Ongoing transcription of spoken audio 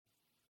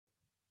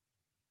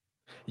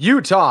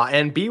Utah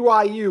and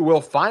BYU will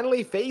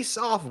finally face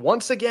off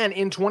once again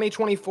in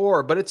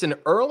 2024, but it's in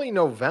early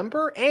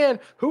November. And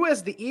who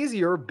has the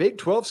easier Big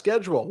 12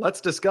 schedule? Let's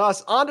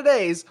discuss on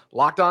today's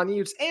Locked On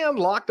Utes and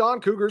Locked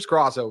On Cougars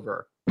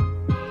crossover.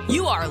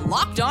 You are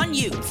Locked On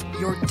Utes,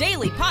 your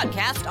daily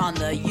podcast on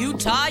the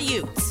Utah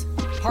Utes,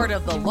 part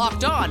of the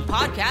Locked On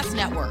Podcast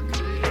Network.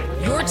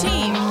 Your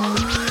team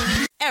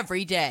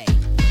every day.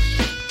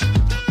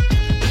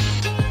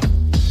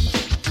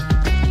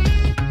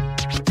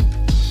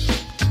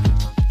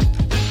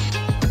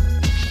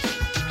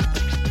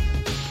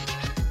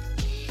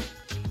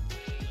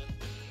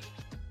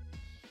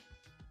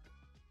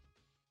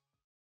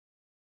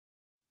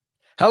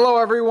 Hello,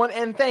 everyone,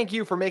 and thank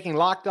you for making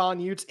Locked On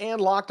Utes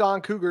and Locked On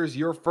Cougars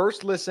your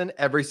first listen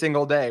every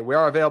single day. We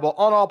are available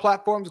on all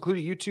platforms,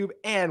 including YouTube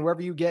and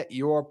wherever you get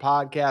your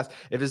podcast.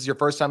 If this is your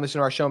first time listening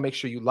to our show, make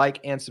sure you like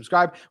and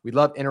subscribe. We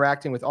love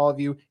interacting with all of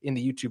you in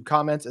the YouTube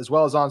comments, as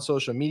well as on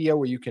social media,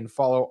 where you can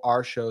follow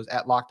our shows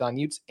at Locked On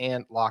Utes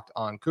and Locked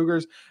On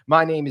Cougars.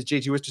 My name is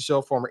JT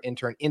Wistersill, former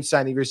intern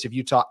inside the University of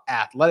Utah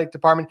Athletic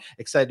Department.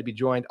 Excited to be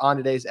joined on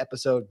today's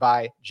episode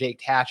by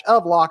Jake Hatch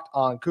of Locked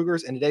On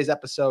Cougars. And today's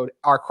episode,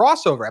 our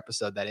crossover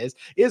episode that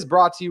is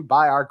brought to you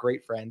by our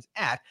great friends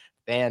at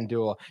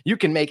FanDuel. You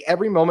can make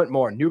every moment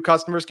more. New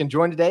customers can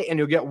join today and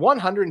you'll get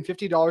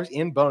 $150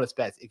 in bonus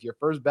bets if your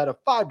first bet of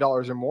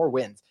 $5 or more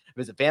wins.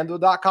 Visit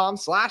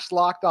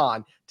FanDuel.com/locked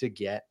on to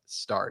get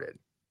started.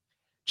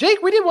 Jake,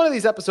 we did one of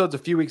these episodes a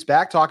few weeks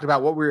back talking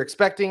about what we were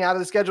expecting out of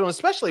the schedule, and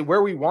especially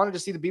where we wanted to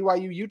see the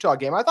BYU-Utah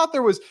game. I thought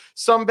there was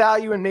some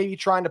value in maybe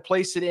trying to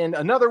place it in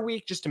another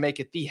week just to make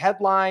it the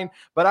headline,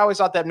 but I always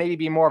thought that maybe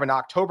be more of an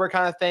October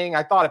kind of thing.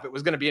 I thought if it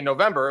was going to be in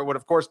November, it would,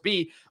 of course,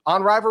 be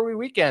on rivalry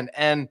weekend,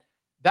 and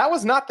that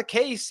was not the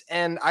case,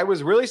 and I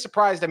was really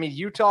surprised. I mean,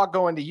 Utah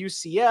going to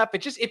UCF,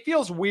 it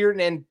feels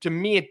weird, and to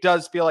me, it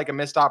does feel like a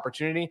missed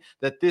opportunity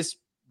that this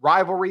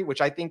rivalry,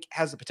 which I think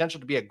has the potential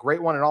to be a great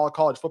one in all of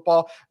college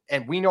football.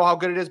 And we know how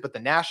good it is, but the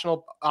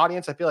national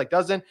audience, I feel like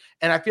doesn't.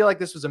 And I feel like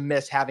this was a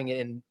miss having it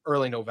in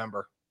early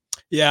November.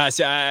 Yeah,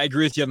 see, I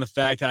agree with you on the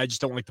fact that I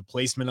just don't like the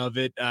placement of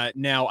it.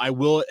 Now, I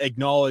will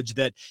acknowledge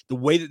that the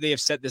way that they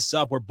have set this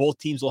up, where both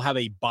teams will have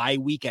a bye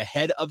week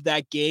ahead of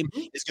that game,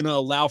 is going to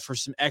allow for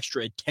some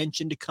extra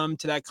attention to come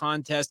to that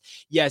contest.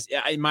 Yes,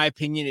 in my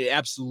opinion, it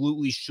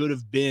absolutely should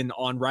have been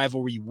on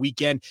rivalry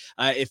weekend.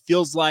 It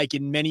feels like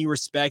in many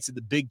respects that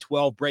the Big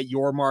 12, Brett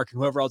Yormark, and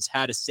whoever else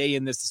had a say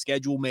in this, the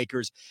schedule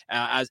makers,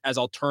 as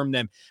I'll term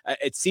them,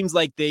 it seems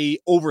like they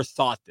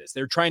overthought this.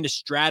 They're trying to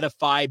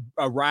stratify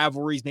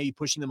rivalries, maybe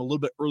pushing them a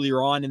little bit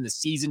earlier on in the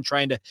season,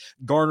 trying to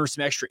garner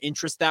some extra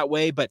interest that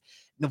way. But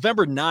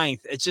November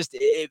 9th,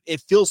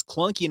 it feels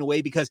clunky in a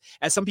way because,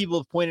 as some people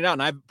have pointed out,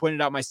 and I've pointed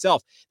out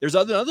myself, there's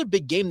another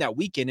big game that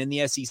weekend in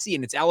the SEC,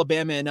 and it's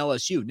Alabama and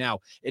LSU. Now,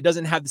 it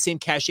doesn't have the same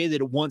cachet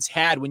that it once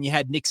had when you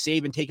had Nick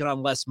Saban taking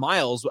on Les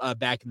Miles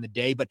back in the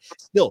day, but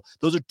still,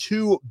 those are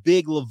two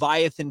big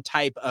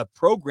Leviathan-type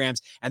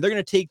programs, and they're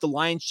going to take the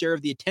lion's share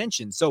of the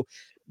attention. So,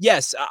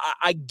 yes,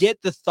 I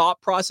get the thought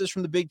process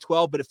from the Big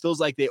 12, but it feels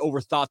like they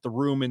overthought the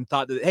room and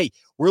thought that, hey,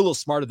 we're a little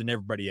smarter than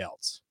everybody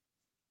else.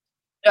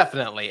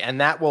 Definitely.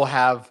 And that will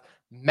have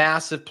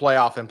massive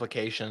playoff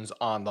implications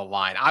on the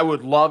line. I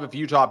would love if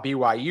Utah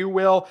BYU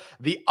will.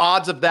 The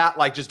odds of that,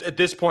 like just at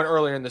this point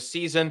earlier in the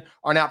season,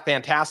 are not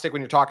fantastic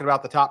when you're talking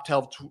about the top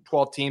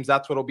 12 teams.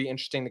 That's what will be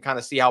interesting to kind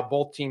of see how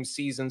both teams'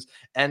 seasons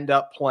end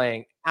up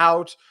playing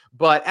out.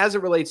 But as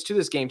it relates to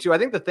this game too, I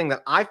think the thing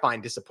that I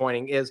find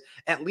disappointing is,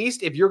 at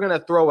least if you're going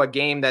to throw a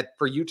game that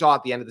for Utah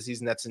at the end of the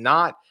season that's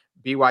not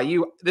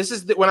BYU, this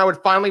is when I would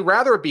finally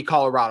rather it be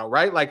Colorado,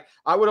 right? Like,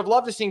 I would have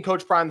loved to seen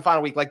Coach Prime the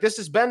final week. Like, this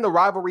has been the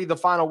rivalry the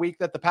final week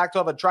that the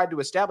Pac-12 had tried to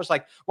establish.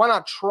 Like, why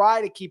not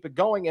try to keep it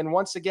going? And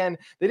once again,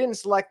 they didn't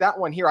select that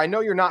one here. I know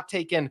you're not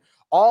taking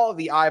all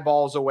the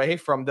eyeballs away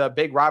from the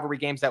big rivalry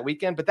games that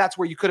weekend, but that's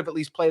where you could have at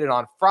least played it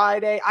on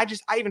Friday. I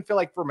even feel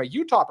like from a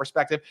Utah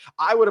perspective,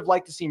 I would have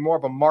liked to see more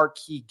of a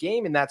marquee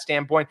game in that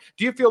standpoint.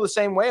 Do you feel the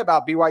same way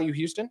about BYU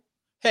Houston?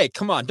 Hey,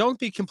 come on. Don't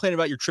be complaining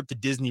about your trip to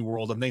Disney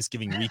World on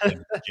Thanksgiving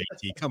weekend,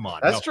 JT. Come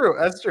on. That's true.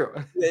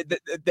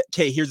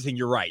 Okay, here's the thing.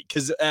 You're right.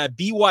 Because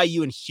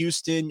BYU and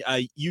Houston,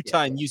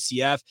 Utah and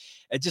UCF,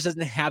 it just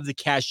doesn't have the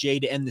cachet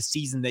to end the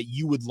season that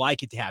you would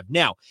like it to have.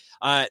 Now,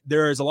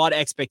 there is a lot of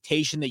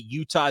expectation that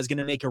Utah is going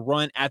to make a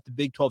run at the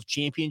Big 12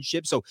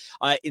 championship. So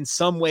in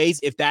some ways,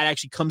 if that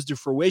actually comes to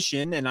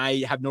fruition, and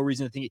I have no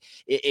reason to think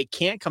it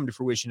can't come to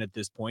fruition at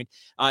this point,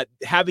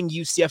 having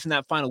UCF in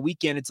that final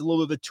weekend, it's a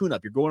little bit of a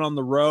tune-up. You're going on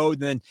the road,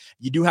 and then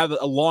you have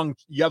a long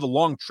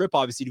trip,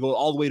 obviously, to go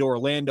all the way to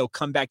Orlando,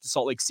 come back to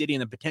Salt Lake City,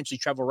 and then potentially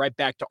travel right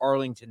back to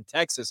Arlington,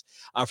 Texas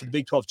for the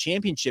Big 12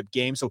 championship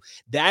game. So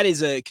that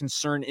is a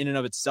concern in and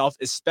of itself,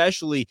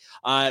 especially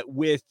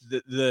with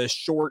the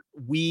short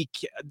week.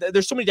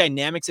 There's so many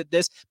dynamics at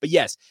this, but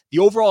yes, the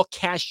overall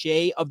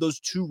cachet of those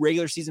two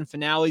regular season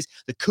finales,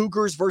 the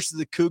Cougars versus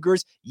the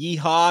Cougars,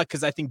 yeehaw,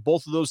 because I think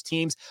both of those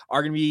teams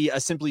are going to be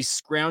simply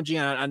scrounging.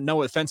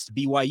 No offense to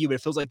BYU, but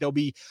it feels like they'll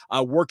be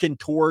working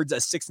towards a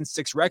 6-6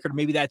 6 record.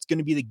 Maybe that's going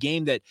to be the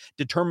game that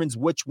determines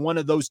which one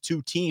of those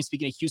two teams,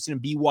 speaking of Houston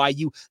and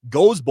BYU,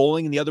 goes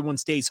bowling and the other one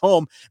stays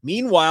home.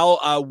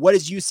 Meanwhile, what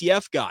has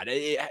UCF got?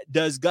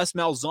 Does Gus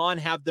Malzahn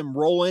have them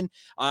rolling?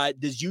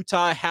 Does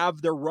Utah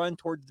have their run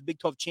towards the Big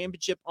 12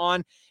 championship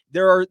on?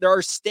 There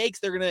are stakes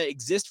that are going to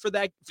exist for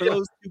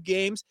those two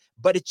games,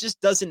 but it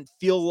just doesn't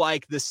feel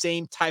like the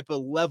same type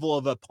of level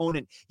of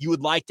opponent you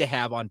would like to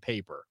have on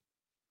paper.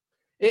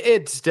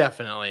 It's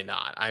definitely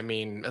not. I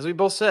mean, as we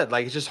both said,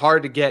 like, it's just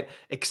hard to get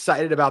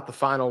excited about the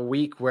final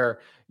week where,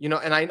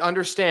 and I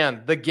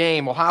understand the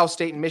game, Ohio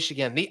State and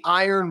Michigan, the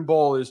Iron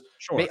Bowl is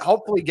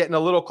hopefully getting a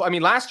little, I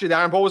mean, last year the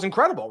Iron Bowl was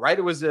incredible, right?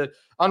 It was a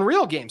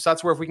unreal game. So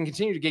that's where if we can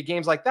continue to get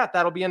games like that,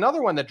 that'll be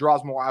another one that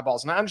draws more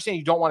eyeballs. And I understand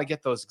you don't want to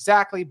get those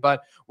exactly,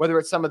 but whether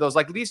it's some of those,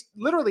 like these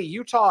literally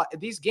Utah,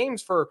 these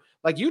games for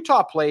like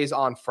Utah plays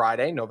on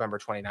Friday, November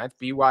 29th,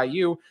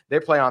 BYU, they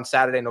play on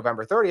Saturday,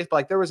 November 30th. But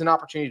like there was an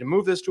opportunity to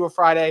move this to a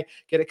Friday,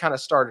 get it kind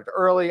of started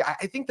early.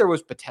 I think there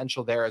was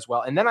potential there as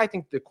well. And then I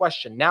think the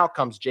question now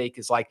comes, Jake,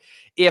 is like,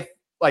 if,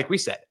 like we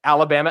said,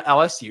 Alabama,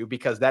 LSU,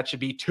 because that should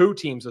be two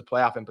teams with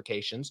playoff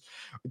implications.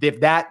 If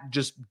that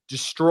just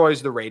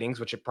destroys the ratings,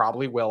 which it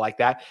probably will like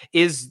that,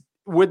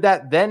 would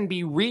that then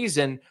be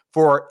reason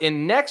for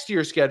in next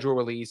year's schedule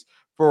release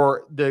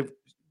for the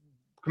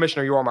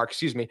Commissioner Yormark,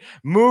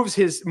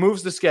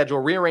 moves the schedule,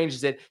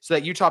 rearranges it so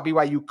that Utah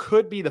BYU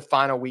could be the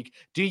final week.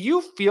 Do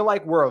you feel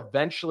like we're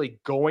eventually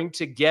going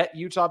to get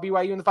Utah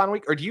BYU in the final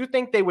week? Or do you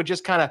think they would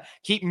just kind of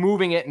keep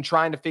moving it and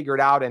trying to figure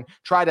it out and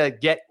try to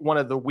get one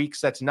of the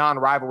weeks that's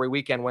non-rivalry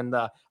weekend when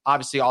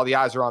obviously all the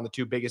eyes are on the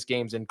two biggest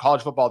games in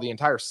college football the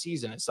entire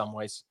season in some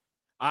ways?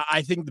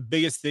 I think the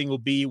biggest thing will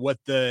be what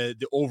the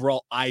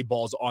overall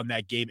eyeballs on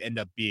that game end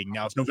up being.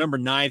 Now, if November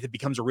 9th, it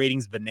becomes a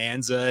ratings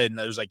bonanza and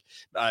there's like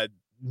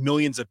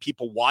millions of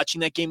people watching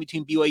that game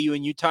between BYU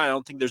and Utah, I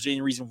don't think there's any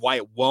reason why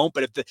it won't.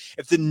 But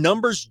if the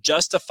numbers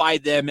justify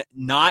them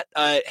not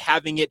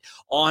having it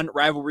on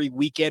rivalry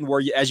weekend, where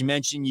as you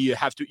mentioned,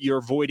 you're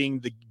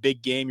avoiding the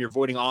big game, you're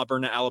avoiding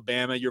Auburn,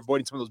 Alabama, you're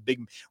avoiding some of those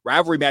big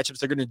rivalry matchups,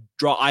 they're going to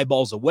draw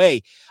eyeballs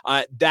away.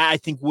 That I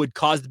think would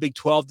cause the Big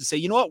 12 to say,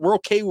 you know what, we're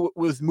okay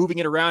with moving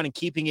it around and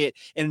keeping it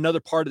in another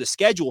part of the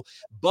schedule.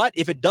 But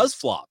if it does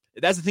flop,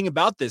 that's the thing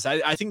about this.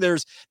 I think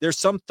there's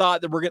some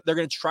thought that they're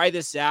going to try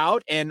this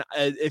out, and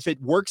if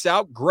it works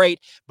out, great.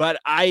 But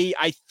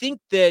I think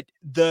that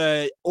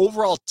the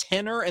overall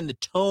tenor and the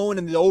tone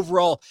and the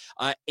overall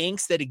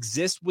angst that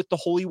exists with the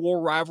Holy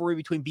War rivalry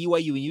between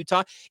BYU and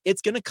Utah,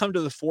 it's going to come to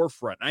the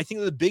forefront. And I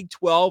think that the Big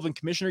 12 and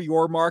Commissioner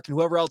Yormark and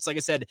whoever else, like I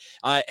said,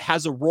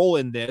 has a role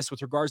in this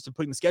with regards to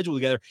putting the schedule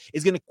together,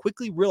 is going to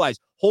quickly realize,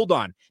 hold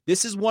on,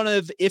 this is one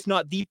of, if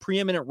not the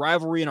preeminent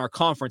rivalry in our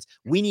conference.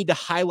 We need to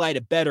highlight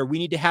it better. We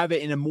need to have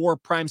it in a more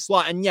prime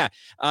slot. And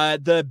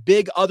the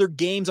big other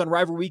games on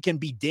rivalry weekend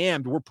be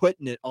damned, we're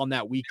putting it on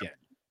that weekend.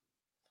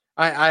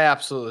 I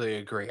absolutely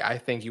agree. I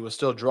think you will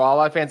still draw a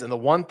lot of fans. And the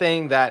one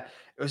thing that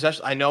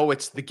I know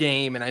it's the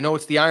game and I know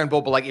it's the Iron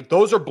Bowl, but like if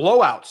those are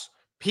blowouts,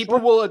 people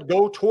will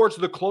go towards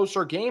the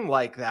closer game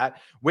like that,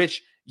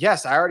 which,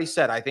 yes, I already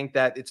said, I think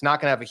that it's not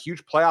going to have a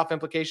huge playoff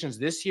implications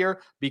this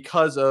year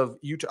because of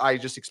Utah. I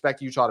just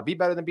expect Utah to be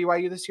better than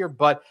BYU this year,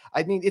 but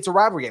I think it's a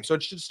rivalry game. So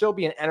it should still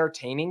be an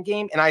entertaining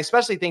game. And I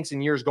especially think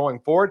in years going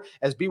forward,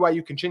 as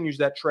BYU continues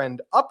that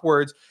trend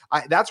upwards,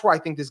 that's where I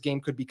think this game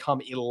could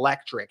become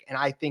electric. And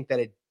I think that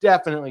it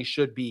definitely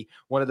should be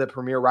one of the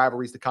premier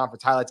rivalries the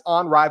conference highlights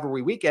on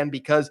rivalry weekend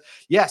because,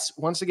 yes,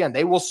 once again,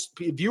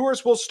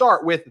 viewers will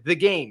start with the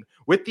game,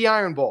 with the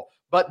Iron Bowl.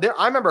 But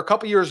I remember a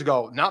couple years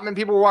ago, not many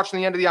people were watching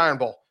the end of the Iron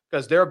Bowl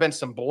because there have been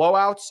some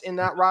blowouts in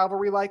that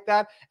rivalry like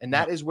that. And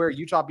that is where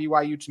Utah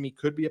BYU to me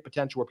could be a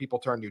potential where people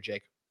turn to,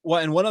 Jake. Well,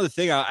 and one other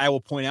thing I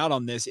will point out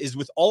on this is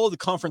with all of the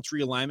conference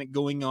realignment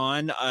going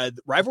on,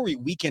 the rivalry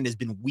weekend has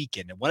been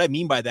weakened. And what I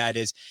mean by that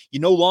is you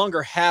no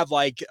longer have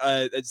I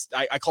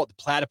call it the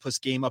platypus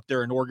game up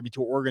there in Oregon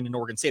between Oregon and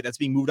Oregon State. That's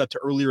being moved up to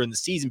earlier in the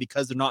season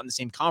because they're not in the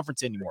same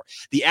conference anymore.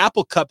 The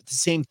Apple Cup, the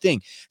same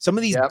thing. Some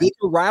of these bigger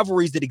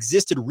rivalries that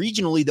existed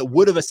regionally that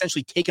would have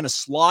essentially taken a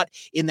slot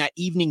in that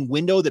evening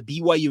window that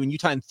BYU and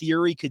Utah in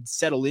theory could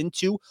settle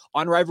into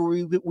on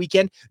rivalry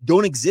weekend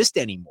don't exist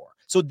anymore.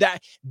 So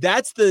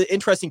that's the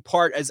interesting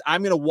part as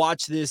I'm going to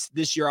watch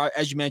this year.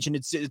 As you mentioned,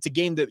 it's a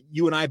game that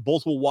you and I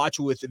both will watch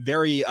with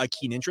very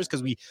keen interest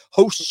because we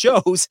host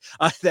shows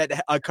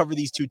that cover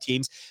these two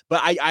teams.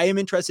 But I am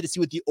interested to see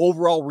what the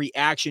overall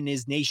reaction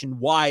is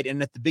nationwide.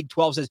 And if the Big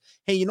 12 says,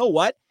 hey, you know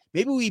what?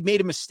 Maybe we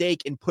made a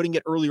mistake in putting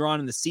it earlier on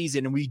in the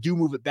season and we do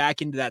move it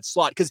back into that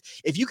slot. Because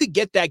if you could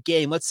get that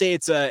game, let's say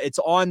it's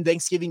on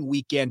Thanksgiving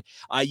weekend,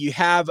 you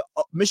have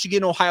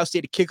Michigan, Ohio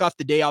State to kick off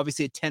the day,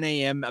 obviously at 10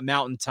 a.m.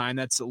 Mountain Time.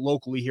 That's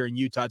locally here in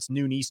Utah. It's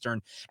noon Eastern.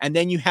 And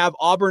then you have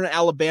Auburn and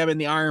Alabama in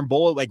the Iron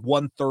Bowl at like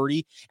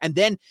 1:30. And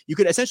then you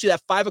could essentially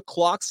that 5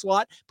 o'clock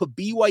slot, put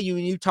BYU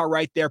and Utah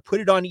right there, put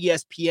it on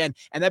ESPN,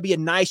 and that'd be a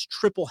nice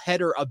triple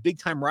header of big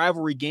time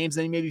rivalry games.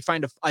 Then you maybe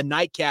find a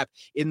nightcap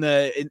in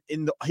the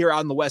here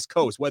out in the West West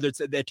Coast, whether it's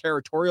the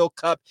Territorial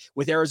Cup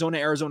with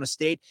Arizona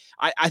State.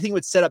 I think it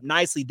would set up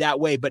nicely that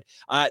way. But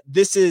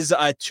this is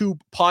two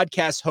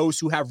podcast hosts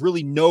who have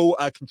really no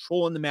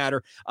control in the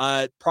matter,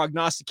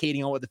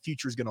 prognosticating on what the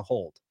future is going to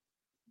hold.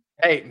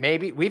 Hey,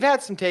 maybe we've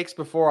had some takes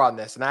before on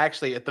this. And I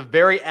actually, at the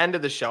very end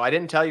of the show, I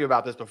didn't tell you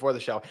about this before the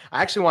show.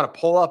 I actually want to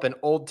pull up an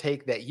old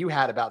take that you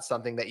had about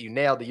something that you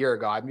nailed a year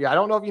ago. I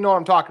don't know if you know what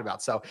I'm talking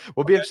about. So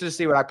we'll be interested to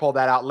see when I pull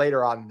that out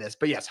later on in this.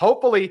 But yes,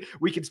 hopefully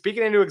we can speak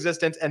it into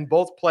existence and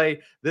both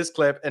play this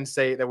clip and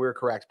say that we were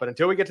correct. But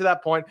until we get to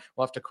that point,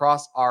 we'll have to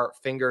cross our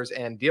fingers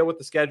and deal with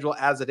the schedule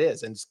as it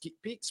is. And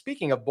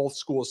speaking of both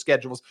school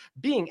schedules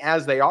being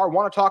as they are, I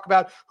want to talk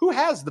about who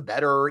has the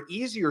better or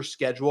easier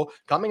schedule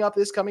coming up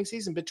this coming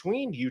season between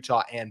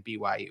Utah and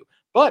BYU.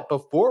 But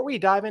before we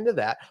dive into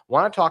that, I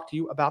want to talk to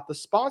you about the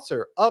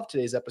sponsor of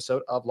today's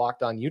episode of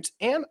Locked On Utes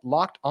and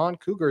Locked On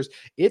Cougars.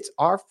 It's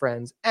our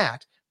friends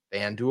at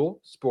FanDuel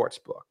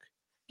Sportsbook.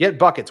 Get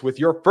buckets with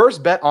your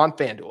first bet on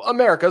FanDuel,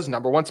 America's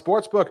 #1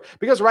 sportsbook,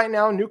 because right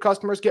now new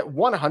customers get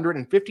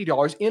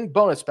 $150 in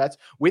bonus bets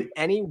with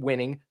any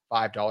winning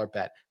 $5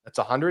 bet. That's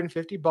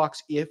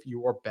 $150 if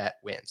your bet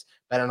wins.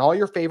 Bet on all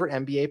your favorite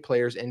NBA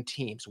players and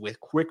teams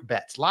with quick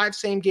bets, live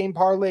same-game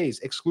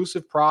parlays,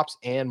 exclusive props,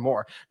 and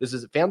more. This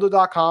is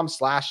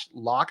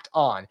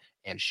FanDuel.com/locked-on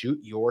and shoot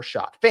your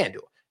shot.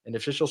 FanDuel, an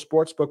official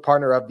sportsbook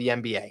partner of the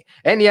NBA.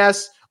 And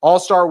yes,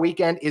 All-Star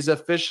Weekend is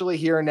officially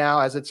here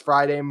now as it's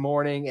Friday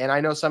morning. And I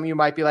know some of you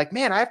might be like,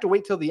 man, I have to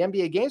wait till the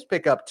NBA games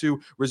pick up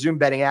to resume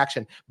betting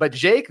action. But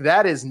Jake,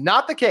 that is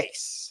not the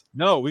case.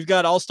 No, we've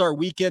got All-Star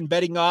Weekend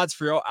betting odds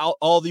for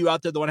all of you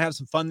out there that want to have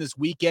some fun this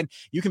weekend.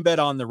 You can bet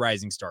on the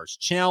Rising Stars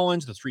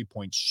Challenge, the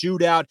three-point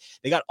shootout.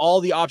 They got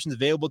all the options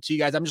available to you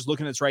guys. I'm just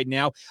looking at this right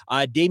now.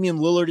 Damian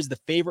Lillard is the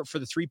favorite for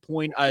the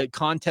three-point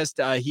contest.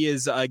 He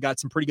has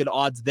got some pretty good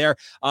odds there.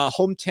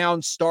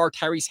 Hometown star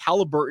Tyrese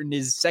Halliburton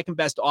is second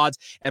best odds.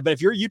 But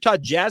if you're a Utah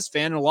Jazz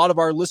fan, and a lot of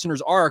our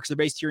listeners are because they're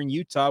based here in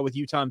Utah with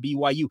Utah and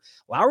BYU,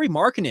 Lauri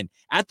Markkanen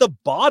at the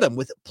bottom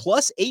with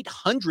plus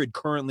 800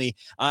 currently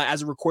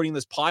as a recording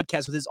this podcast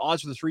with his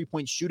odds for the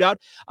three-point shootout.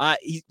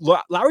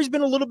 Lauri's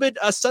been a little bit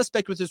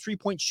suspect with his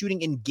three-point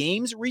shooting in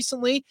games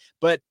recently,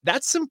 but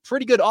that's some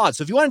pretty good odds.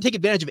 So if you want to take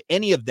advantage of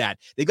any of that,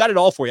 they've got it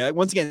all for you.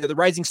 Once again, the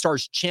Rising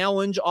Stars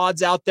Challenge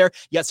odds out there.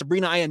 You got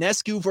Sabrina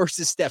Ionescu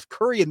versus Steph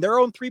Curry in their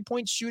own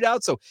three-point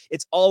shootout. So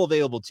it's all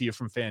available to you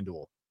from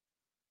FanDuel.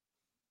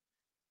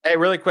 Hey,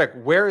 really quick,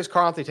 where is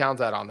Karl-Anthony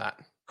Towns at on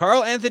that?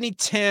 Karl-Anthony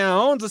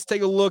Towns, let's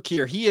take a look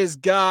here. He has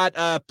got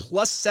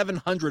plus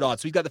 700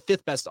 odds. So he's got the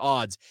fifth best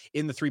odds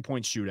in the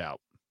three-point shootout.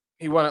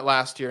 He won it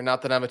last year.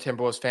 Not that I'm a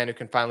Timberwolves fan who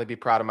can finally be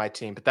proud of my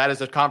team, but that is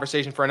a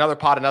conversation for another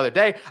pod, another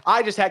day.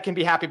 I just can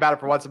be happy about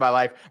it for once in my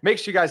life. Make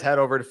sure you guys head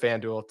over to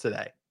FanDuel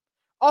today.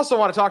 Also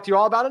want to talk to you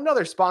all about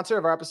another sponsor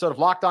of our episode of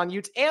Locked On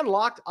Utes and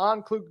Locked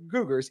On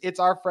Cougars. It's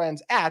our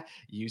friends at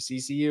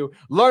UCCU.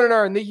 Learn and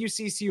Earn, the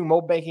UCCU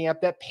mobile banking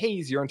app that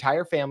pays your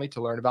entire family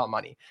to learn about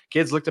money.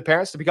 Kids look to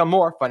parents to become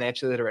more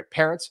financially literate.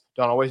 Parents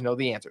don't always know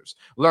the answers.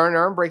 Learn and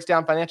Earn breaks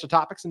down financial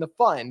topics into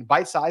fun,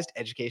 bite-sized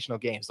educational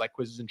games like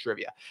quizzes and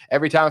trivia.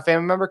 Every time a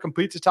family member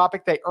completes a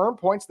topic, they earn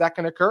points that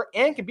can occur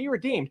and can be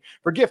redeemed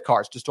for gift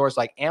cards to stores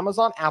like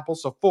Amazon, Apple,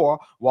 Sephora,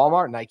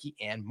 Walmart, Nike,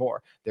 and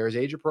more. There is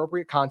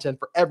age-appropriate content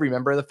for every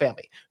member of the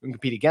family who can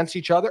compete against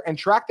each other and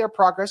track their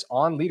progress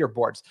on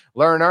leaderboards.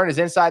 Learn and Earn is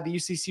inside the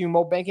UCCU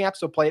mobile banking app,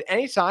 so play it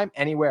anytime,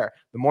 anywhere.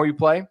 The more you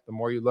play, the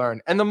more you learn.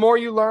 And the more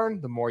you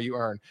learn, the more you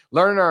earn.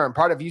 Learn and Earn,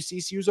 part of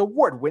UCCU's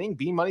award-winning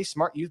Be Money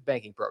Smart Youth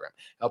Banking Program,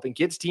 helping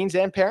kids, teens,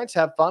 and parents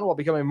have fun while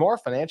becoming more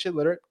financially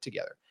literate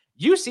together.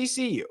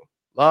 UCCU,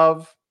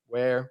 love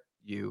where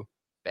you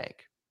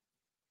bank.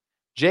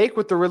 Jake,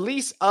 with the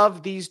release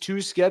of these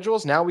two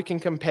schedules, now we can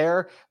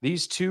compare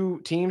these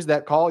two teams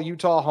that call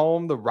Utah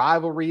home, the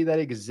rivalry that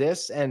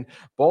exists, and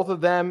both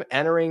of them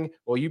entering,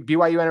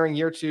 BYU entering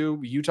year 2,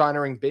 Utah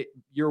entering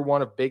year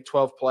 1 of Big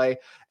 12 play.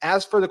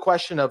 As for the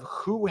question of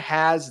who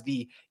has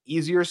the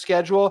easier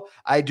schedule,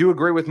 I do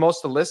agree with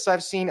most of the lists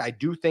I've seen. I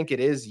do think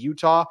it is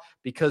Utah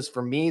because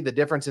for me, the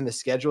difference in the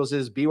schedules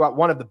is BYU,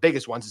 one of the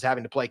biggest ones is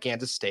having to play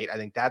Kansas State. I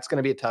think that's going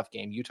to be a tough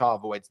game. Utah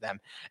avoids them.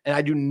 And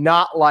I do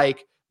not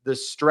like the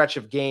stretch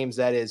of games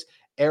that is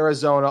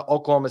Arizona,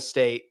 Oklahoma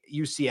State,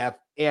 UCF,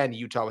 and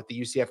Utah, with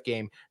the UCF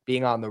game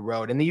being on the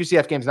road. And the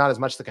UCF game is not as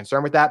much the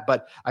concern with that,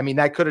 but I mean,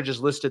 that could have just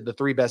listed the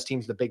 3 best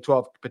teams in the Big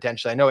 12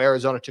 potentially. I know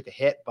Arizona took a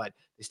hit, but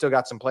they still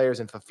got some players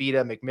in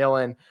Fafita,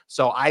 McMillan.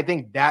 So I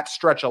think that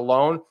stretch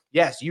alone,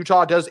 yes,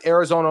 Utah does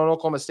Arizona and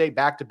Oklahoma State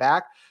back to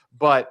back,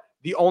 but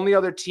the only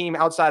other team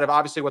outside of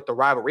obviously what the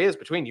rivalry is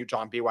between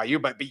Utah and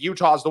BYU, but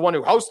Utah is the one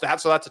who hosts that,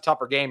 so that's a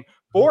tougher game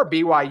for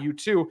BYU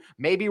too.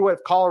 Maybe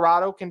with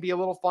Colorado can be a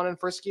little fun and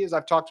frisky, as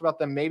I've talked about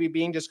them maybe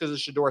being just because of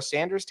Shedeur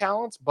Sanders'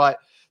 talents, but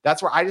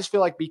that's where I just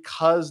feel like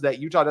because that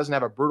Utah doesn't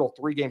have a brutal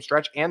 3-game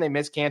stretch and they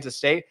miss Kansas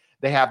State,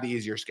 they have the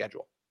easier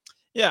schedule.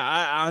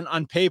 Yeah,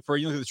 on paper,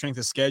 you look at the strength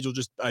of schedule,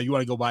 just you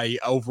want to go by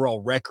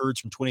overall records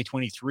from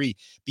 2023.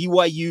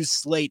 BYU's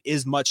slate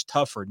is much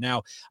tougher.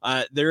 Now,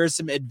 there is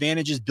some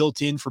advantages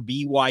built in for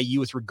BYU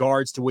with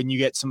regards to when you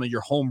get some of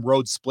your home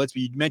road splits.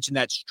 But you mentioned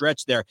that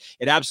stretch there.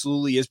 It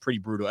absolutely is pretty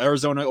brutal.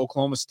 Arizona,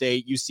 Oklahoma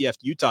State, UCF,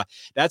 Utah.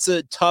 That's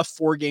a tough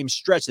 4-game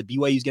stretch that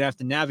BYU is going to have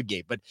to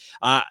navigate. But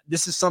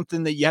this is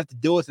something that you have to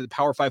deal with at the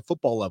Power 5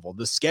 football level.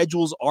 The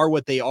schedules are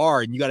what they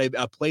are, and you got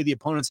to play the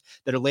opponents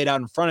that are laid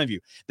out in front of you.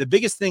 The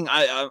biggest thing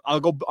I'll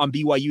go on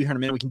BYU here in a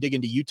minute. We can dig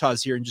into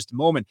Utah's here in just a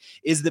moment.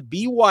 Is the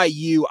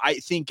BYU, I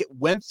think,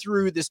 went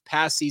through this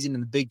past season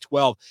in the Big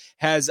 12,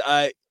 has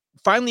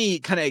finally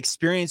kind of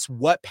experienced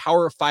what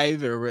Power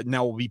 5 or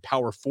now will be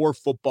Power 4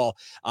 football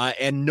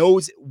and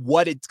knows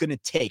what it's going to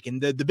take. And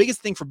the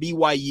biggest thing for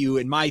BYU,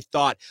 in my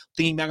thought,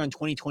 thinking back on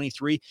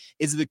 2023,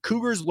 is the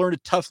Cougars learned a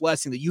tough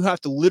lesson that you have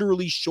to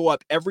literally show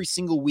up every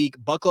single week,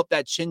 buckle up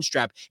that chin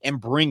strap, and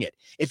bring it.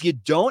 If you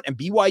don't, and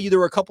BYU, there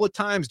were a couple of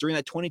times during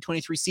that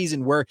 2023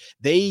 season where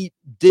they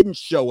didn't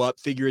show up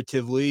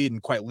figuratively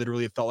and quite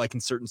literally, it felt like in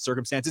certain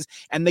circumstances,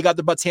 and they got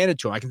their butts handed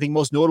to them. I can think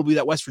most notably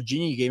that West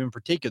Virginia game in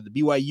particular.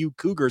 The BYU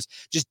Cougars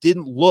just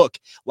didn't look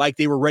like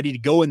they were ready to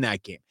go in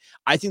that game.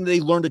 I think they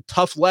learned a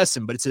tough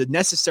lesson, but it's a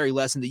necessary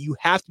lesson that you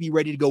have to be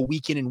ready to go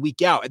week in and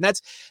week out. And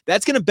that's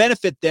going to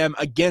benefit them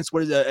against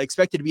what is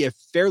expected to be a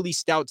fairly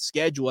stout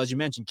schedule. As you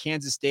mentioned,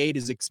 Kansas State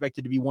is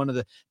expected to be one of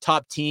the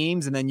top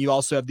teams. And then you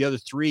also have the other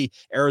three,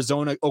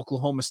 Arizona,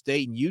 Oklahoma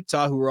State, and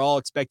Utah, who are all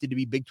expected to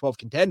be Big 12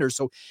 contenders.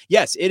 So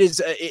yes, it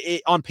is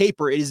on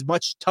paper, it is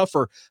much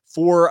tougher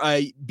for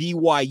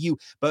BYU.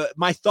 But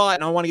my thought,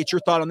 and I want to get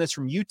your thought on this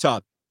from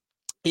Utah,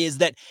 is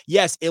that,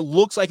 yes, it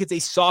looks like it's a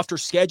softer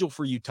schedule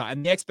for Utah,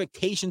 and the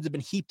expectations have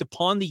been heaped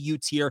upon the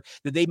Utes here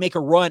that they make a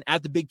run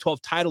at the Big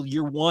 12 title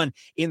year one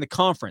in the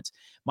conference.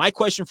 My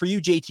question for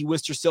you, JT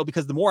Wister, still,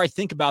 because the more I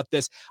think about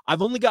this,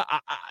 I've only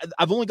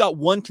got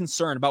one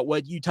concern about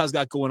what Utah's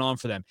got going on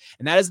for them,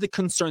 and that is the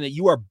concern that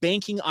you are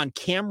banking on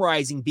Cam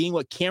Rising being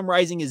what Cam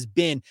Rising has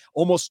been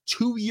almost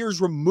 2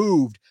 years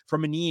removed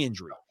from a knee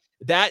injury.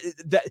 That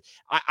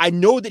I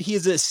know that he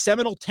is a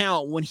seminal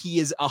talent when he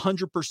is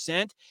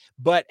 100%,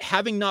 but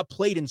having not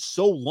played in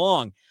so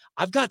long,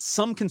 I've got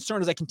some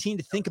concern as I continue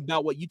to think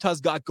about what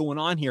Utah's got going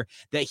on here,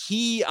 that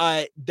he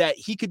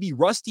could be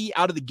rusty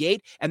out of the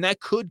gate, and that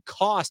could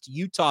cost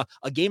Utah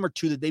a game or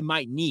two that they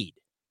might need.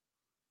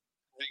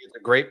 I think it's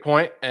a great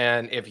point.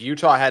 And if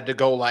Utah had to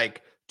go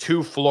like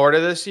to Florida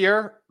this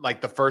year,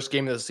 like the first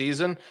game of the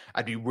season,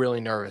 I'd be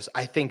really nervous.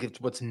 I think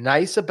what's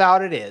nice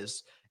about it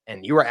is,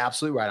 and you are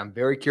absolutely right, I'm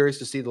very curious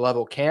to see the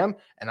level of Cam,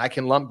 and I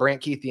can lump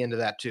Brant Keithy into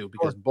that too,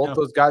 because both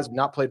those guys have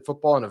not played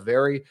football in a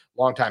very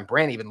long time.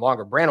 Brant even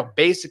longer. Brant will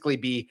basically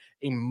be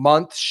a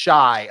month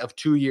shy of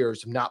 2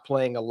 years of not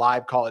playing a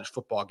live college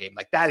football game.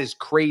 Like, that is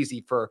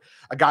crazy for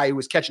a guy who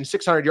was catching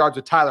 600 yards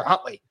with Tyler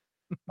Huntley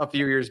a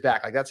few years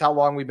back. Like, that's how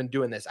long we've been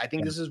doing this. I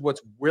think this is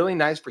what's really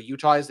nice for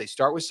Utah is they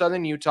start with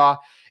Southern Utah.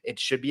 It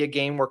should be a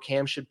game where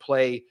Cam should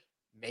play.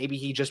 Maybe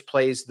he just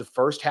plays the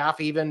first half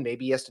even.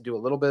 Maybe he has to do a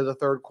little bit of the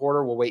third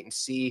quarter. We'll wait and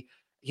see.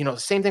 You know, the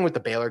same thing with the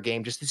Baylor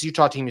game. Just this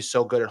Utah team is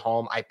so good at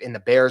home. And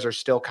the Bears are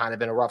still kind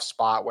of in a rough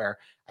spot where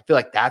I feel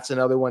like that's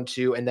another one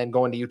too. And then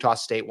going to Utah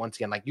State once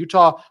again. Like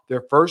Utah,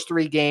 their first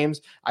 3 games,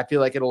 I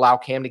feel like it'll allow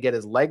Cam to get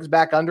his legs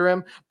back under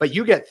him. But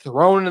you get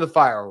thrown into the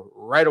fire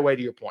right away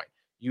to your point.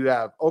 You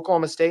have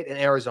Oklahoma State and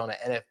Arizona.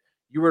 And if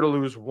you were to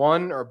lose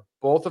one or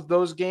both of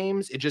those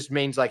games, it just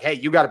means like, hey,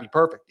 you got to be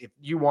perfect if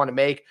you want to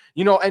make,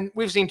 and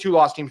we've seen 2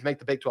 lost teams make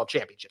the Big 12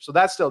 championship. So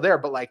that's still there.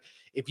 But like,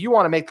 if you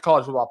want to make the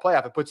college football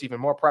playoff, it puts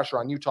even more pressure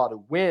on Utah to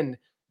win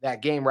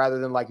that game rather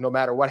than like, no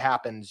matter what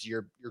happens,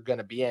 you're going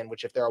to be in,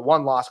 which if they're a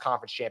 1-loss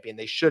conference champion,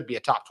 they should be a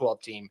top 12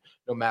 team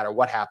no matter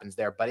what happens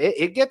there. But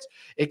it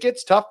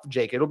gets tough,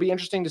 Jake. It'll be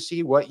interesting to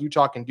see what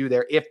Utah can do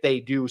there if they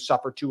do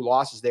suffer 2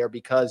 losses there,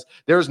 because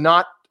there's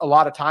not a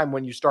lot of time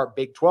when you start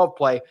Big 12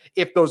 play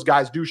if those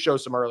guys do show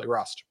some early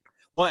rust.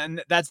 Well,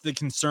 and that's the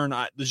concern.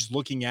 Just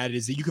looking at it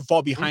is that you could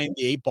fall behind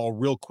the 8 ball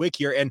real quick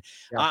here. And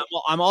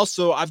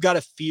I've got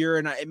a fear,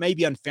 and it may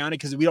be unfounded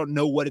because we don't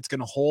know what it's going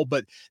to hold.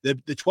 But the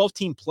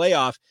 12-team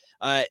playoff,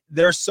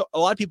 there's a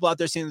lot of people out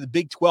there saying that the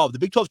Big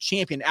 12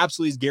 champion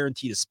absolutely is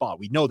guaranteed a spot.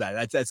 We know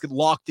that. That's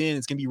locked in.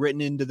 It's going to be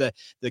written into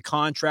the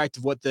contract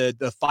of what the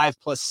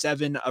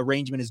 5+7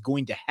 arrangement is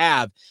going to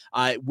have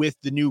with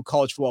the new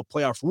college football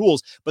playoff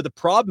rules. But the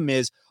problem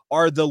is,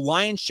 are the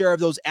lion's share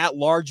of those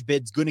at-large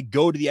bids going to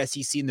go to the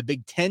SEC and the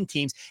Big 10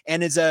 teams?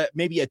 And is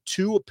maybe a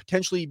 2,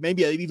 potentially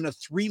maybe even a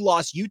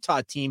 3-loss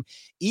Utah team,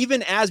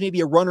 even as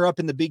maybe a runner-up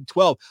in the Big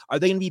 12, are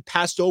they going to be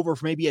passed over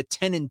for maybe a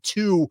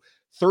 10-2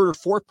 third or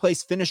fourth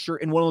place finisher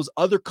in one of those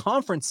other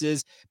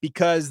conferences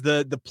because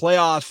the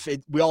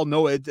playoff, we all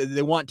know it,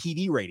 they want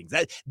TV ratings.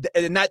 That's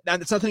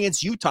nothing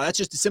against Utah. That's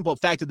just a simple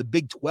fact of the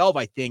Big 12.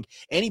 I think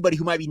anybody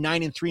who might be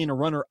 9-3 and a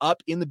runner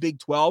up in the Big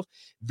 12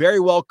 very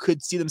well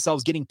could see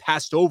themselves getting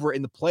passed over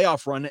in the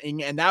playoff run.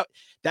 And that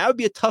would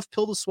be a tough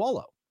pill to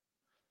swallow.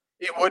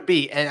 It would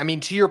be. And I mean,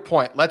 to your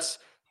point, let's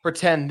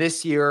pretend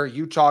this year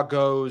Utah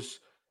goes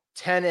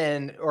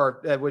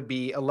or that would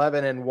be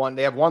 11-1.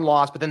 They have one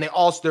loss, but then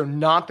they're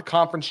not the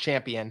conference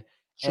champion.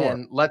 Sure.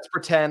 And let's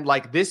pretend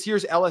like this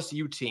year's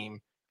LSU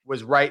team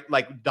was right.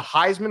 Like the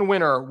Heisman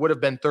winner would have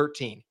been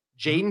 13.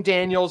 Jaden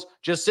Daniels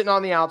just sitting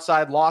on the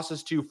outside,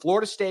 losses to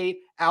Florida State,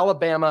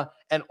 Alabama,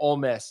 and Ole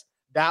Miss.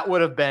 That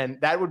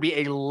would be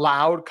a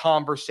loud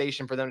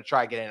conversation for them to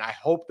try to get in. I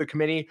hope the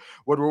committee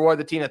would reward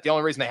the team that the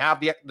only reason they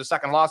have the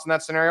second loss in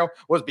that scenario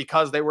was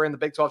because they were in the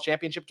Big 12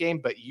 championship game.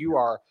 But you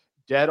are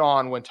dead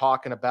on when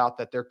talking about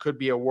that there could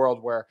be a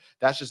world where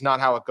that's just not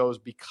how it goes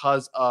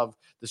because of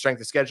the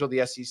strength of schedule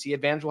the SEC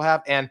advantage will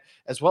have, and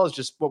as well as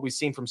just what we've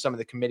seen from some of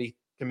the committee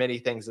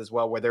things as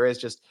well, where there is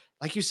just,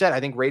 like you said, I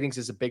think ratings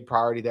is a big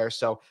priority there.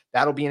 So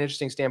that'll be an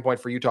interesting standpoint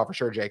for Utah for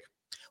sure, Jake.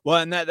 Well,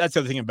 and that's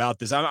the other thing about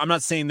this. I'm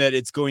not saying that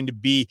it's going to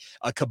be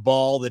a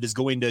cabal that is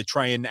going to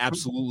try and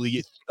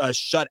absolutely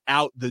shut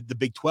out the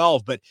Big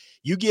 12, but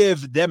you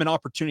give them an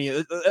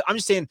opportunity. I'm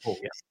just saying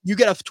you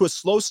get off to a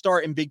slow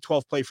start in Big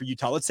 12 play for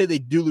Utah. Let's say they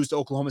do lose to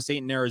Oklahoma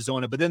State and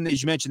Arizona, but then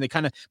as you mentioned, they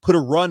kind of put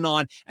a run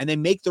on and they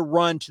make the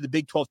run to the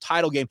Big 12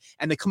 title game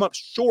and they come up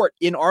short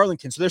in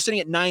Arlington. So they're sitting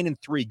at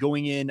 9-3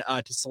 going in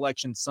to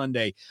Selection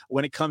Sunday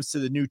when it comes to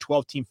the new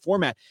 12-team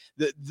format.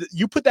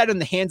 You put that in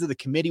the hands of the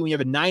committee when you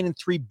have a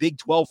 9-3 Big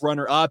 12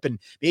 runner up and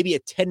maybe a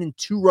 10-2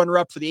 runner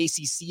up for the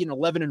ACC and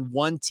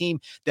 11-1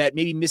 team that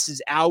maybe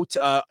misses out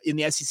in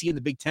the SEC and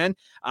the Big 10.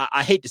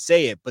 I hate to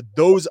say it, but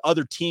those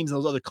other teams and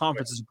those other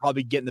conferences are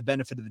probably getting the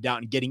benefit of the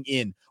doubt and getting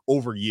in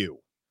over you.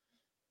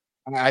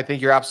 I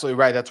think you're absolutely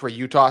right. That's where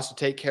Utah has to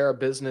take care of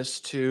business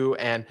too.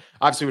 And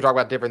obviously we talk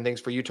about different things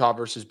for Utah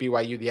versus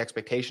BYU, the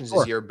expectations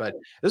this year, but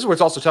this is where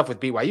it's also tough with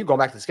BYU going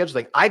back to the schedule.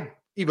 Like I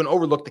even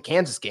overlooked the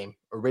Kansas game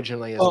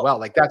originally as well.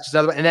 Like that's just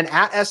another one. And then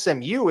at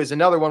SMU is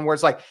another one where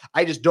it's like,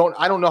 I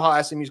don't know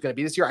how SMU is going to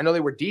be this year. I know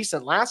they were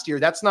decent last year.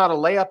 That's not a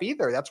layup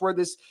either. That's where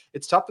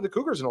it's tough for the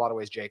Cougars in a lot of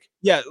ways, Jake.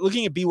 Yeah.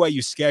 Looking at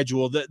BYU's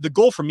schedule, the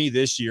goal for me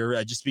this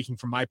year, just speaking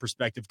from my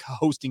perspective,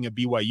 hosting a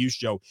BYU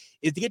show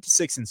is to get to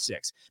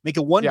 6-6, make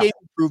a one-game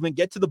improvement,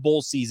 get to the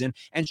bowl season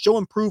and show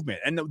improvement.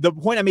 And the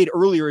point I made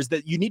earlier is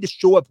that you need to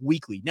show up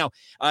weekly. Now,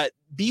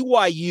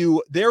 BYU,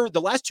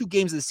 the last two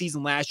games of the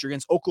season last year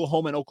against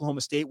Oklahoma and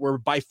Oklahoma State were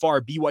by far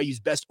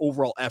BYU's best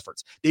overall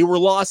efforts. They were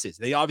losses.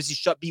 They obviously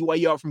shut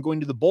BYU out from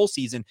going to the bowl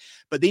season,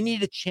 but they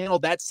needed to channel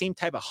that same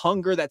type of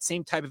hunger, that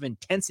same type of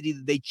intensity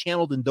that they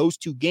channeled in those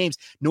two games,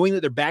 knowing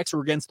that their backs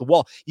were against the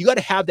wall. You got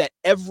to have that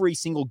every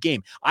single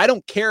game. I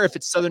don't care if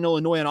it's Southern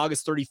Illinois on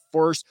August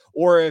 31st,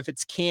 or if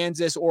it's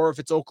Kansas, or if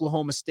it's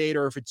Oklahoma State,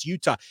 or if it's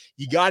Utah.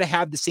 You got to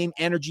have the same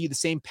energy, the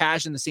same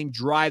passion, the same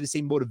drive, the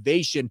same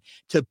motivation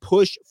to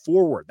push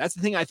forward. That's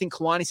the thing I think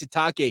Kalani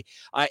Sitake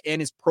and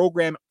his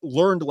program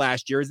learned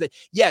last year is that,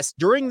 yes,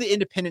 during the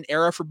independent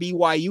era for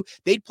BYU,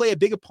 they'd play a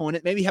big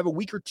opponent, maybe have a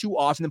week or two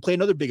off, and then play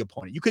another big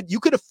opponent. You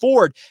could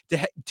afford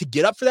to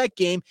get up for that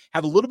game,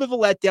 have a little bit of a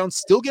letdown,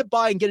 still get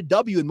by and get a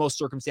W in most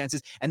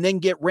circumstances, and then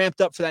get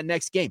ramped up for that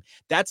next game.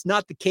 That's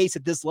not the case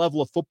at this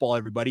level of football,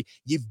 everybody.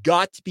 You've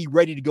got to be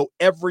ready to go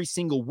every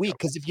single week,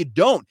 because if you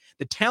don't,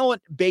 the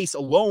talent base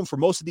alone for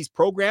most of these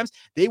programs,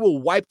 they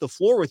will wipe the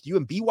floor with you,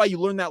 and BYU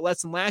learned that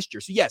lesson last year.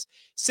 So yes,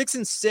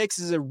 6-6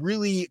 is a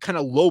really kind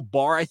of low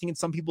bar, I think, in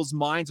some people's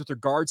minds with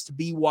regards to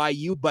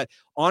BYU, but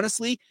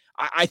honestly,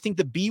 I think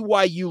the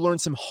BYU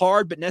learned some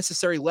hard but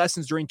necessary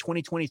lessons during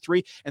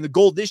 2023, and the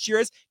goal this year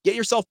is get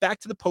yourself back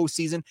to the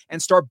postseason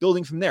and start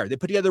building from there. They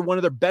put together one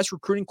of their best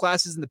recruiting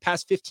classes in the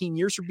past 15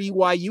 years for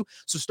BYU,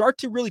 so start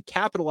to really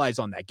capitalize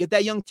on that. Get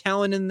that young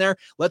talent in there.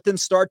 Let them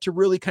start to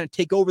really kind of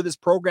take over this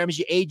program as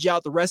you age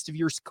out the rest of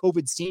your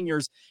COVID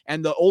seniors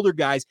and the older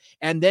guys,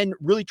 and then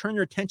really turn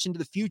your attention to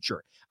the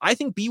future. I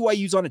think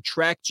BYU's on a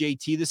track,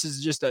 JT. This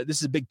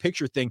is a big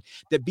picture thing.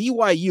 That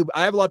BYU,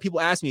 I have a lot of people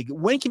ask me,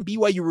 when can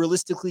BYU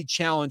realistically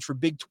challenge for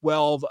Big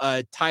 12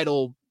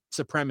 title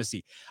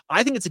supremacy?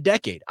 I think it's a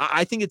decade.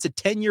 I think it's a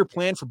 10-year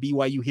plan for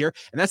BYU here,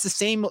 and that's the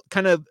same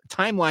kind of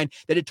timeline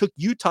that it took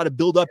Utah to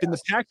build up in the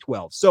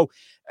Pac-12. So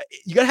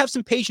you got to have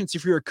some patience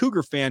if you're a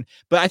Cougar fan,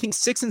 but I think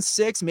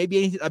 6-6,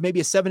 maybe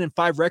a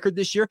 7-5 record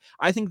this year,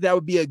 I think that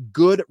would be a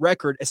good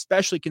record,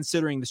 especially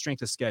considering the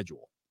strength of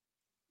schedule.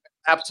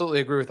 Absolutely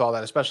agree with all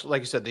that, especially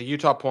like you said, the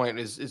Utah point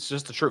it's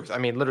just the truth. I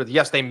mean, literally,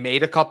 yes, they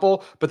made a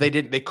couple, but they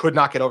could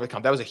not get over the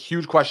hump. That was a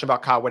huge question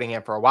about Kyle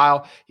Whittingham for a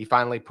while. He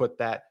finally put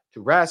that to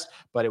rest,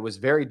 but it was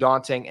very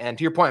daunting. And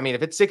to your point, I mean,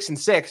 if it's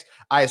 6-6,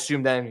 I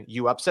assume then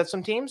you upset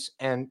some teams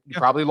and you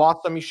probably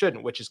lost some you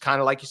shouldn't, which is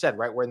kind of like you said,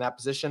 right? We're in that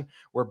position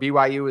where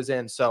BYU is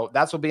in. So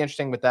that's what'll be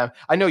interesting with them.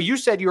 I know you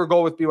said your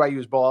goal with BYU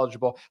is bowl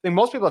eligible. I think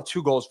most people have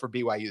two goals for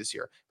BYU this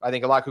year. I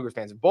think a lot of Cougar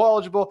fans are bowl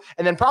eligible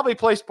and then probably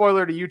play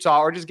spoiler to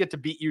Utah or just get to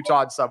beat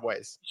Utah in some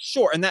ways.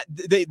 Sure. And that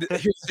here's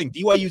the thing.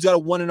 BYU's got a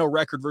 1-0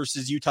 record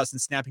versus Utah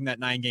since snapping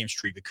that 9-game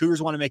streak. The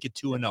Cougars want to make it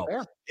 2-0.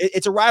 Yeah.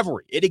 It's a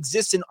rivalry. It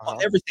exists in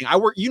everything.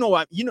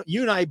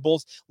 You and I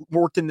both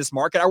worked in this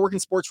market. I work in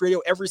sports radio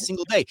every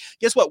single day.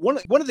 Guess what? One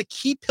of the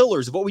key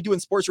pillars of what we do in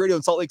sports radio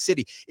in Salt Lake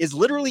City is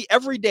literally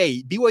every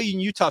day BYU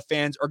and Utah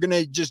fans are going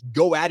to just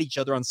go at each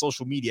other on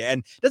social media.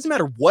 And it doesn't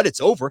matter what it's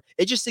over.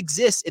 It just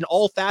exists in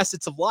all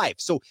facets of life.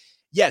 So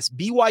yes,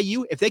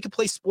 BYU, if they could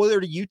play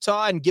spoiler to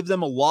Utah and give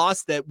them a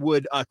loss that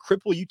would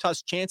cripple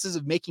Utah's chances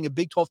of making a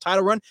Big 12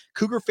 title run,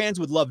 Cougar fans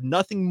would love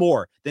nothing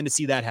more than to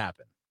see that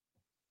happen.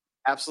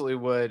 Absolutely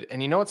would.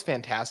 And you know what's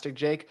fantastic,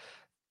 Jake?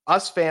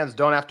 Us fans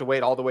don't have to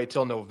wait all the way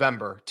till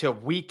November till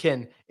we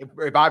can,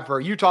 for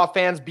Utah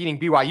fans beating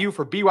BYU,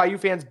 for BYU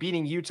fans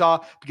beating Utah,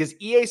 because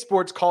EA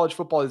Sports College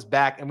Football is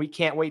back, and we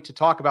can't wait to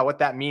talk about what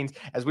that means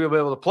as we will be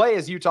able to play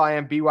as Utah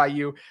and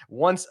BYU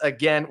once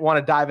again. Want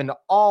to dive into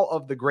all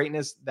of the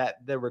greatness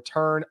that the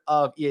return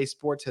of EA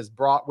Sports has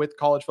brought with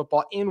college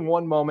football in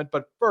one moment.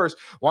 But first,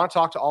 want to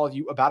talk to all of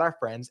you about our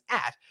friends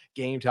at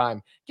Game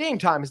Time. Game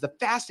Time is the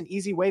fast and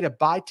easy way to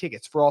buy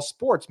tickets for all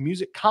sports,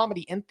 music,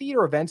 comedy, and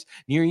theater events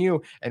near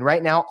you. And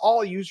right now,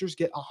 all users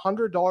get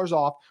 $100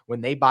 off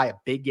when they buy a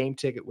big game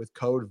ticket with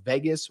code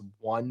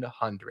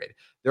Vegas100.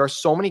 There are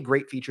so many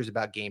great features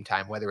about Game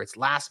Time, whether it's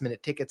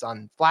last-minute tickets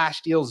on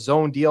flash deals,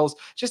 zone deals,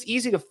 just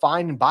easy to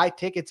find and buy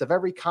tickets of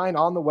every kind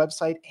on the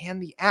website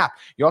and the app.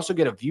 You also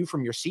get a view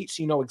from your seat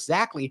so you know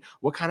exactly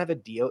what kind of a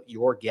deal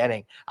you're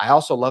getting. I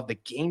also love the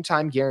Game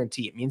Time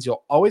guarantee. It means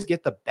you'll always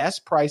get the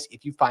best price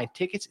if you find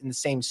tickets in the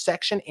same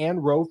section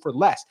and row for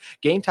less.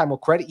 Game Time will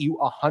credit you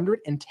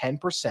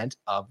 110%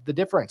 of the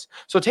difference.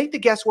 So take the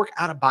guesswork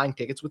out of buying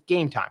tickets with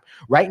Game Time.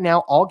 Right now,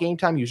 all Game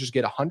Time users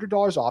get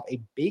 $100 off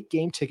a big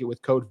game ticket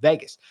with code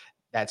Vegas.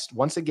 That's,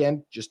 once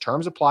again, just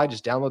terms apply.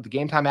 Just download the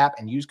Game Time app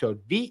and use code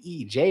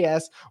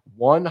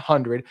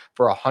VEJS100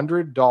 for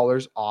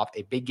 $100 off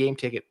a big game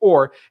ticket.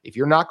 Or if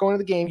you're not going to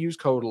the game, use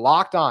code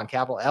Locked On,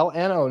 capital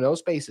LNO, no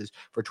spaces,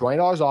 for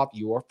 $20 off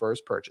your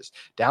first purchase.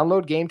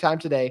 Download Game Time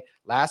today.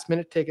 Last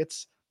minute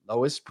tickets,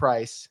 lowest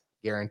price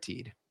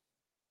guaranteed.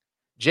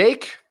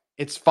 Jake,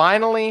 it's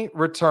finally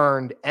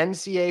returned.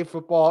 NCAA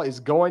football is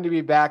going to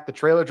be back. The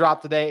trailer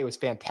dropped today. It was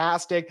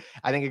fantastic.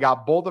 I think it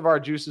got both of our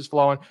juices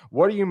flowing.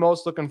 What are you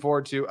most looking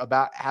forward to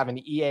about having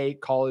EA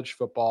college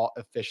football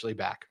officially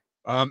back?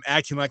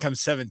 Acting like I'm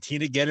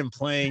 17 again and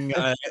playing.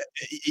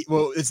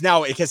 Well, it's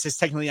now, I guess it's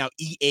technically now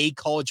EA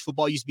college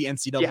football. It used to be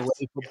NCAA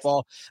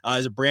football.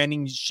 There's a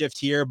branding shift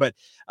here, but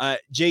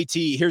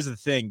JT, here's the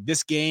thing.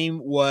 This game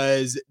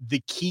was the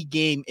key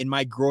game in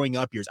my growing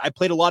up years. I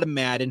played a lot of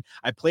Madden.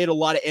 I played a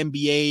lot of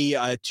NBA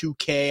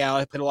 2K.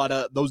 I played a lot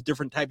of those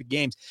different type of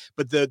games,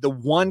 but the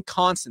one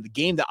constant, the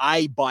game that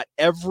I bought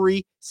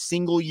every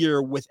single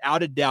year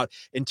without a doubt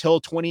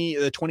until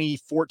the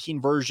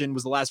 2014 version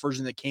was the last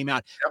version that came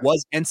out,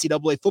 was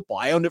NCAA football.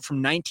 I owned it from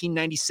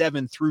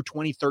 1997 through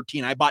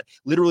 2013. I bought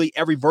literally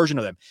every version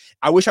of them.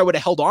 I wish I would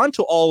have held on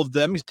to all of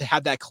them to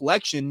have that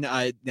collection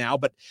now,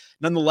 but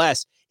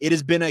nonetheless, it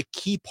has been a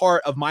key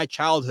part of my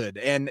childhood.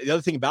 And the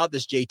other thing about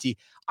this, JT,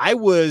 I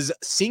was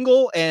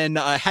single and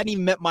hadn't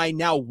even met my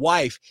now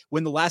wife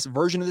when the last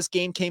version of this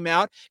game came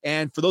out.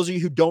 And for those of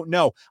you who don't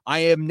know, I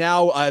am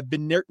now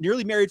been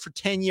nearly married for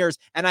 10 years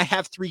and I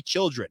have 3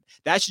 children.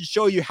 That should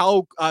show you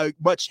how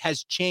much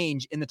has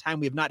changed in the time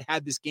we have not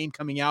had this game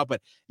coming out.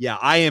 But yeah,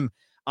 I am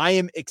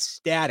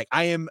ecstatic.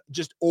 I am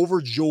just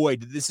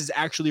overjoyed that this is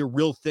actually a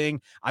real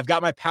thing. I've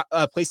got my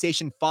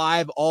PlayStation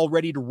 5 all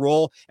ready to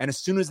roll. And as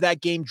soon as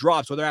that game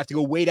drops, whether I have to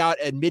go wait out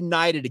at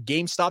midnight at a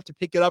GameStop to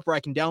pick it up or I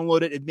can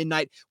download it at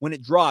midnight when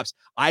it drops,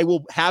 I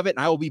will have it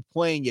and I will be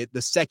playing it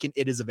the second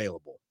it is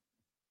available.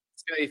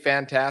 It's going to be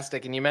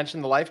fantastic. And you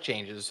mentioned the life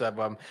changes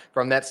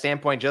from that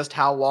standpoint, just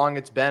how long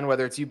it's been,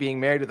 whether it's you being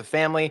married with a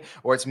family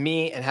or it's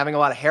me and having a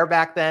lot of hair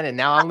back then and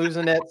now I'm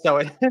losing it.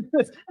 So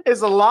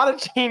it's a lot of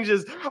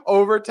changes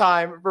over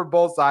time for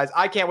both sides.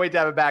 I can't wait to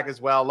have it back as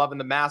well. Loving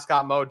the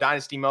mascot mode,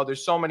 dynasty mode.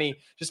 There's so many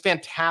just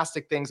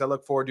fantastic things I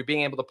look forward to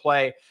being able to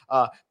play,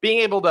 I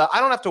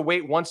don't have to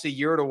wait once a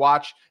year to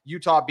watch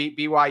Utah beat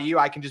BYU.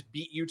 I can just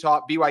beat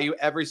BYU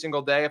every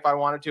single day if I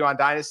wanted to on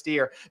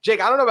Dynasty. Or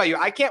Jake, I don't know about you.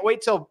 I can't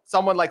wait till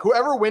someone like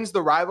whoever wins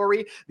the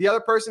rivalry, the other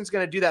person's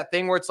going to do that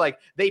thing where it's like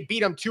they beat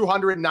them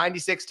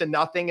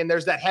 296-0, and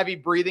there's that heavy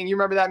breathing. You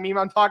remember that meme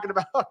I'm talking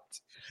about?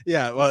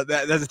 Yeah, well,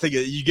 that's the thing.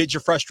 You get your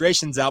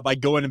frustrations out by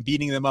going and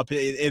beating them up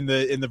in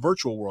the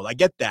virtual world. I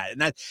get that, and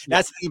that's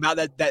the thing about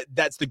that.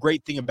 That's the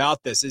great thing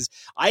about this is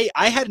I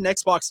had an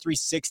Xbox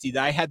 360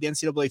 that I had the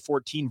NCAA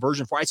 14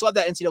 version for. I still have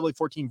that NCAA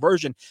 14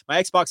 version. My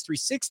Xbox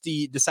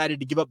 360 decided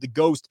to give up the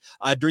ghost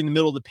during the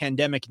middle of the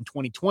pandemic in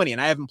 2020,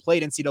 and I haven't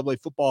played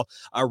NCAA football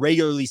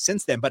regularly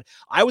since then. But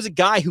I was a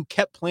guy who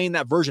kept playing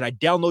that version. I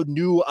download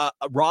new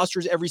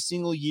rosters every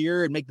single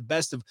year and make the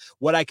best of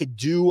what I could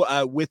do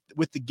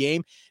with the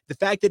game. The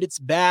fact that it's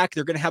back,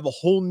 they're going to have a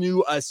whole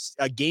new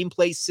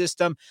gameplay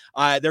system.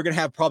 They're going to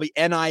have probably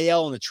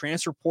NIL and the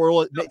transfer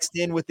portal mixed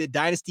in with the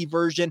dynasty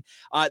version.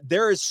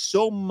 There is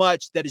so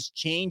much that has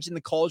changed in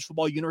the college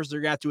football universe they're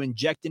going to have to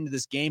inject into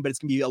this game, but it's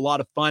going to be a lot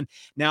of fun.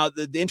 Now,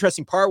 the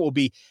interesting part will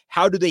be,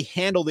 how do they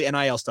handle the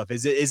NIL stuff?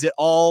 Is it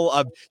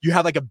all you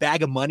have like a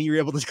bag of money you're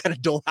able to kind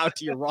of dole out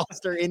to your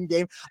roster in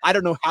game? I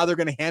don't know how they're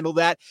going to handle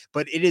that,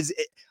 but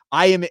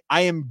I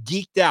am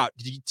geeked out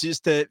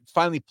just to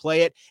finally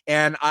play it.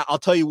 And I'll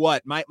tell you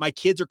what, my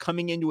kids are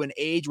coming into an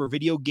age where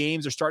video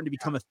games are starting to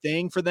become a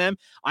thing for them.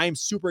 I am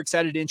super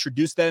excited to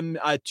introduce them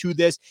to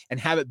this and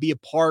have it be a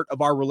part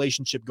of our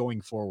relationship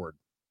going forward.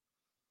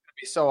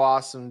 be so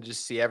awesome to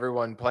just see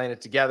everyone playing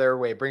it together,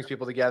 way it brings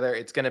people together.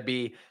 It's going to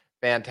be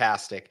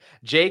fantastic.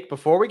 Jake,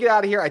 before we get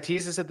out of here, I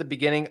teased this at the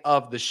beginning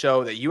of the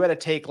show that you had a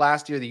take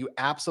last year that you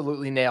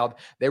absolutely nailed.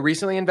 They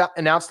recently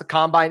announced the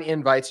combine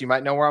invites. You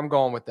might know where I'm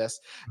going with this.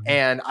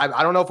 And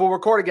I don't know if we'll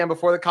record again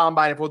before the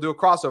combine, if we'll do a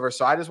crossover.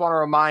 So I just want to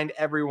remind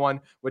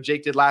everyone what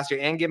Jake did last year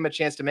and give him a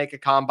chance to make a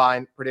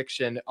combine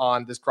prediction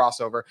on this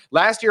crossover.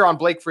 Last year on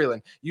Blake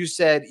Freeland, you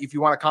said if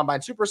you want a combine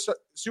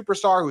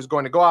superstar who's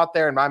going to go out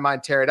there, in my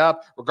mind, tear it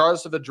up,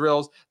 regardless of the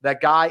drills, that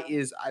guy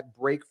is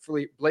Blake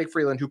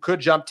Freeland, who could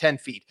jump 10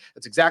 feet.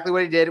 That's exactly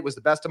what he did. It was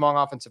the best among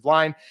offensive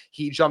line.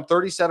 He jumped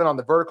 37 on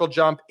the vertical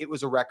jump. It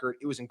was a record.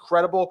 It was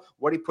incredible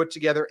what he put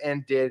together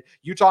and did.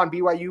 Utah and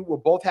BYU will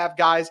both have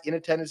guys in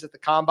attendance at the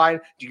combine.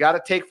 You got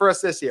to take for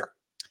us this year.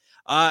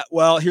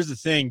 Well, here's the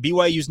thing.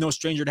 BYU is no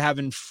stranger to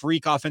having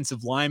freak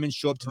offensive linemen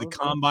show up to the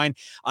combine.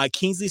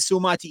 Kingsley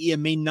Suamataia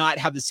may not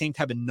have the same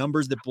type of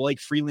numbers that Blake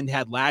Freeland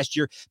had last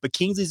year, but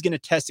Kingsley's going to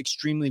test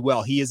extremely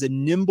well. He is a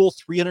nimble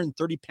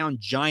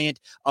 330-pound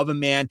giant of a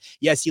man.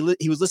 Yes, he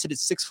was listed at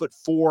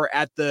 6'4"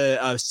 at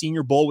the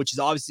Senior Bowl, which is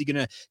obviously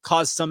going to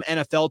cause some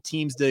NFL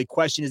teams to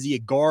question, is he a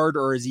guard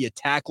or is he a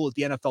tackle at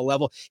the NFL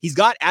level? He's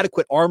got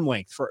adequate arm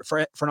length for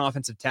an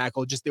offensive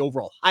tackle. Just the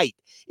overall height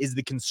is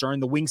the concern.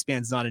 The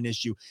wingspan's not an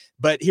issue.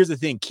 But here's the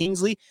thing,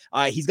 Kingsley,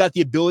 he's got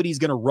the ability. He's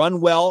going to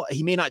run well.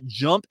 He may not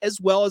jump as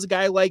well as a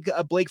guy like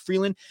Blake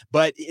Freeland,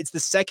 but it's the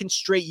second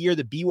straight year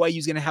that BYU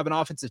is going to have an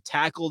offensive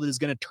tackle that is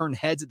going to turn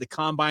heads at the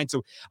combine.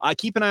 So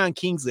keep an eye on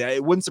Kingsley.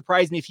 It wouldn't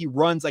surprise me if he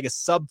runs like a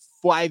sub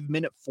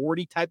 5-minute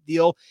 40 type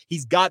deal.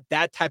 He's got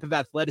that type of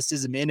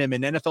athleticism in him,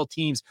 and NFL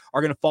teams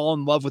are going to fall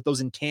in love with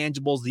those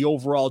intangibles, the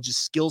overall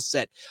just skill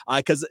set,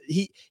 because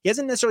he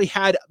hasn't necessarily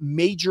had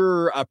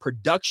major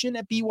production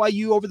at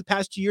BYU over the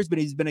past 2 years, but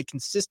he's been a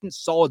consistent,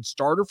 solid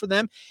starter for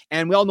them.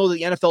 And we all know that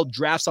the NFL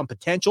drafts on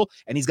potential,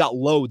 and he's got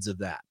loads of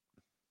that.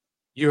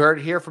 You heard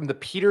it here from the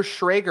Peter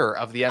Schrager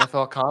of the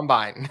NFL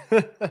Combine.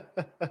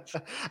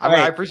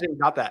 I appreciate you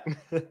got that.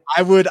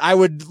 I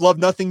would love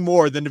nothing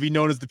more than to be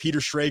known as the Peter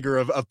Schrager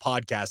of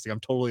podcasting. I'm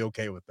totally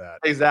okay with that.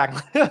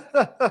 Exactly.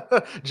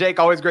 Jake,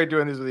 always great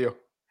doing this with you.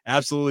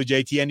 Absolutely,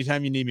 JT.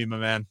 Anytime you need me, my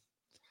man.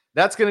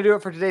 That's going to do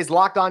it for today's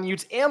Locked On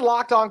Utes and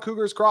Locked On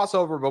Cougars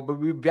crossover. But we'll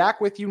be back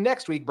with you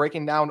next week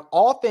breaking down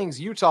all things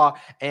Utah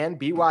and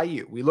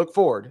BYU. We look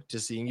forward to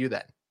seeing you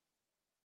then.